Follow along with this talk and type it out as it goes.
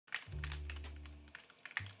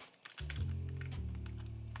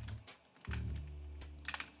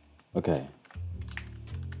Okay.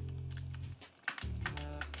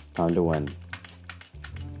 Time to win.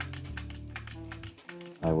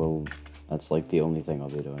 That's like the only thing I'll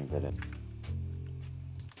be doing today.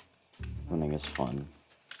 Winning is fun.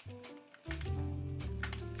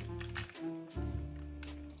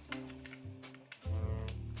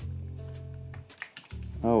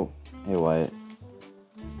 Oh, hey White.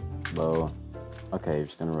 Low. Okay, you're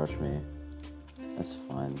just gonna rush me. That's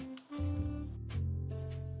fine.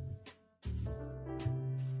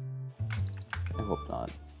 I hope not.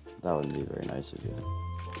 That would be very nice of you.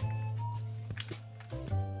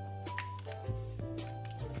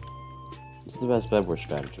 It's the best Bedwars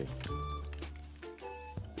strategy.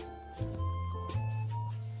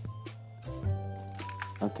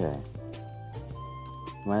 Okay.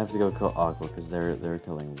 Might have to go kill Aqua because they're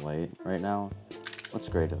killing White right now. What's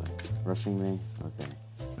Gray doing? Rushing me? Okay.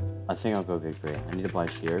 I think I'll go get Gray. I need to buy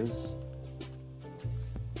shears.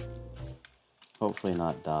 Hopefully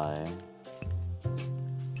not die.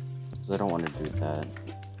 Because I don't want to do that.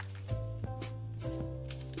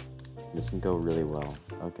 This can go really well.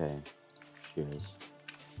 Okay. Shears.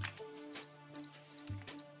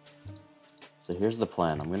 So here's the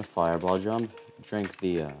plan. I'm gonna fireball jump, drink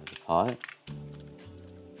the pot.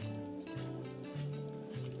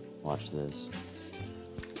 Watch this.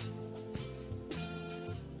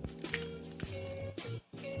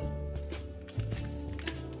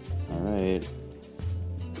 Alright.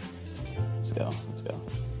 Let's go, let's go.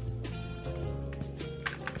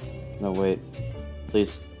 No, wait.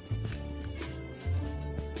 Please.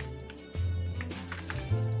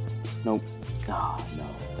 Nope. Ah, no.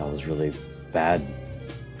 That was really bad.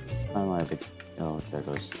 I don't have it. Oh, there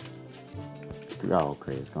goes. Oh,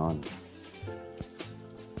 Gray is gone.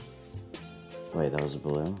 Wait, that was a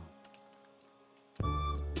blue?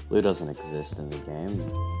 Blue doesn't exist in the game.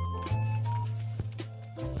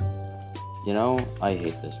 You know, I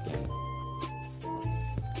hate this game.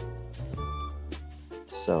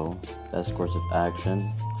 So, best course of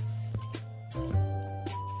action.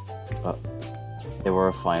 They were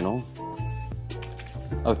a final.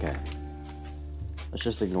 Okay. Let's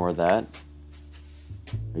just ignore that.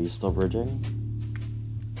 Are you still bridging?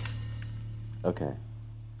 Okay.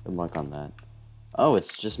 Good luck on that. Oh,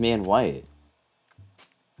 it's just me and White.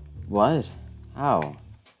 What? How?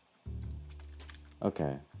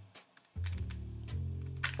 Okay.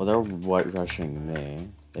 Well, they're White rushing me.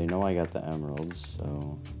 They know I got the emeralds,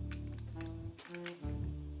 so...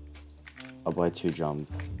 I'll buy 2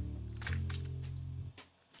 jump.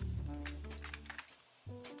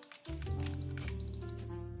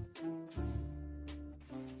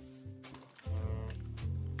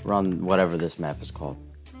 Run whatever this map is called.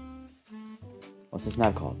 What's this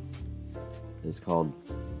map called? It's called...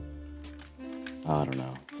 I don't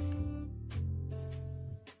know.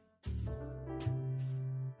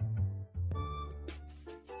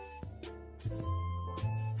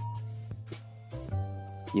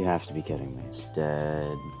 You have to be kidding me. It's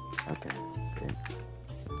dead. Okay, great.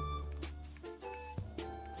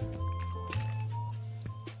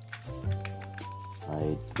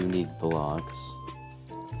 I do need blocks.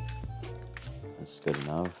 That's good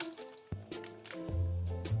enough.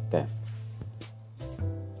 Okay.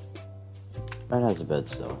 Red has a bed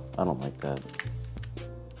still. I don't like that.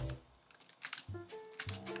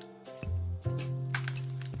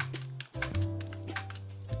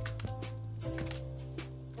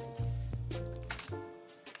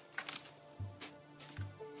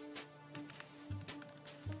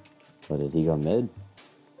 What, did he go mid?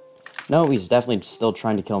 No, he's definitely still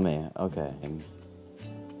trying to kill me. Okay.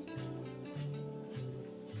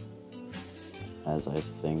 As I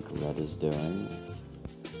think Red is doing.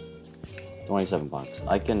 27 blocks.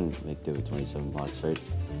 I can make do with 27 blocks, right?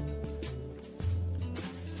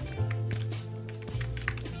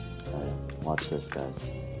 Alright, watch this, guys.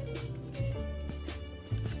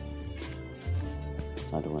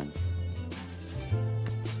 Time to win.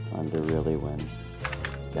 Time to really win.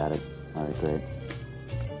 Got it. Alright, great.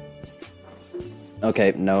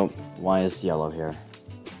 Okay, no. Why is yellow here?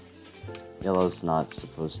 Yellow's not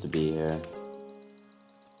supposed to be here.